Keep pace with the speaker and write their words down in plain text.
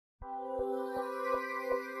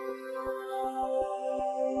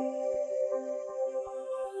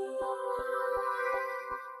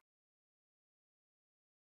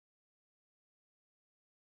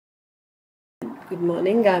Good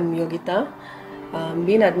morning, I'm Yogeetha.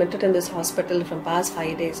 Been admitted in this hospital from past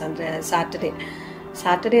 5 days on Saturday.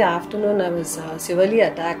 Saturday afternoon I was severely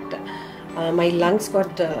attacked. My lungs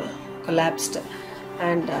got collapsed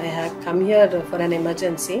and I had come here for an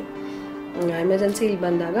emergency. Emergency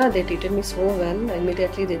bandaga, they treated me so well.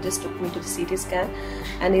 Immediately they just took me to the CT scan,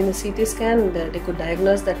 and in the CT scan they could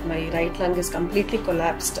diagnose that my right lung is completely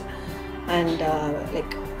collapsed, and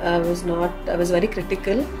I was very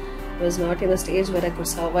critical. I was not in a stage where I could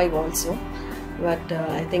survive also, but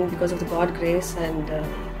I think because of the God grace and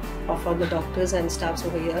of all the doctors and staffs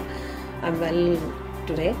over here, I'm well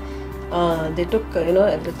today. They took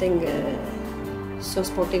everything so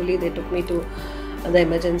sportively. They took me to the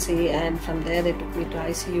emergency, and from there they took me to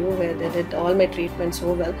ICU where they did all my treatment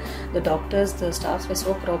so well. The doctors, the staffs were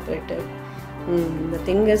so cooperative. The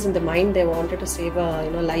thing is, in the mind they wanted to save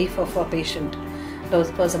a life of a patient.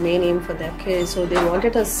 That was the main aim for their case. So they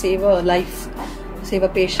wanted to save a life, save a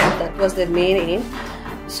patient. That was their main aim.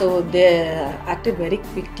 So they acted very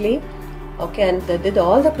quickly, okay, and they did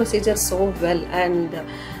all the procedures so well. And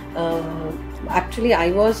actually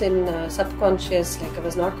I was in subconscious, like I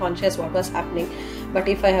was not conscious what was happening, but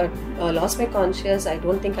if I had lost my conscious, I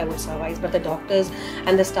don't think I would survive. But the doctors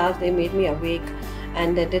and the staff, they made me awake,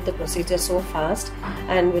 and they did the procedure so fast,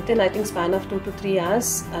 and within I think span of 2 to 3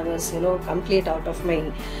 hours I was complete out of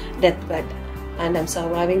my deathbed, and I'm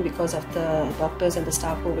surviving because of the doctors and the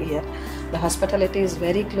staff over here. The hospitality is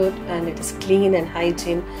very good and it is clean and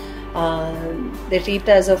hygiene. They treat us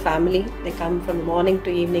as a family. They come from morning to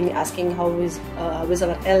evening asking how is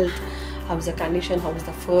our health, how is the condition, how is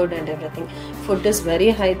the food and everything. Food is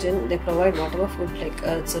very hygiene. They provide whatever food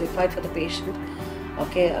it's required for the patient,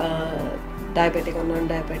 okay, diabetic or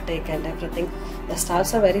non-diabetic and everything. The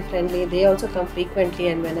staffs are very friendly. They also come frequently,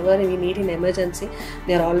 and whenever we need in emergency,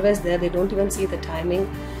 they are always there. They don't even see the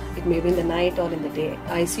timing. It may be in the night or in the day.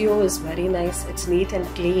 ICU is very nice. It's neat and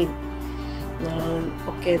clean.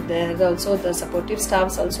 Okay, there are also the supportive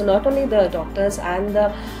staffs, also not only the doctors and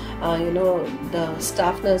the the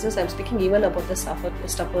staff nurses. I'm speaking even about the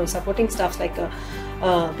supporting staffs, like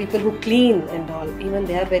people who clean and all. Even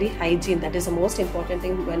they are very hygiene. That is the most important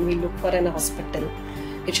thing when we look for an hospital.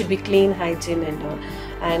 It should be clean, hygiene and all.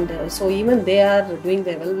 And so even they are doing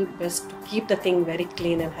their well best to keep the thing very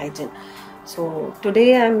clean and hygiene. So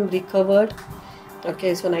today I'm recovered.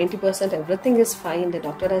 Okay, so 90% everything is fine. The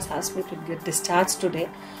doctor has asked me to get discharged today.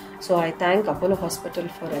 So I thank Apollo Hospital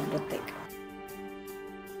for everything.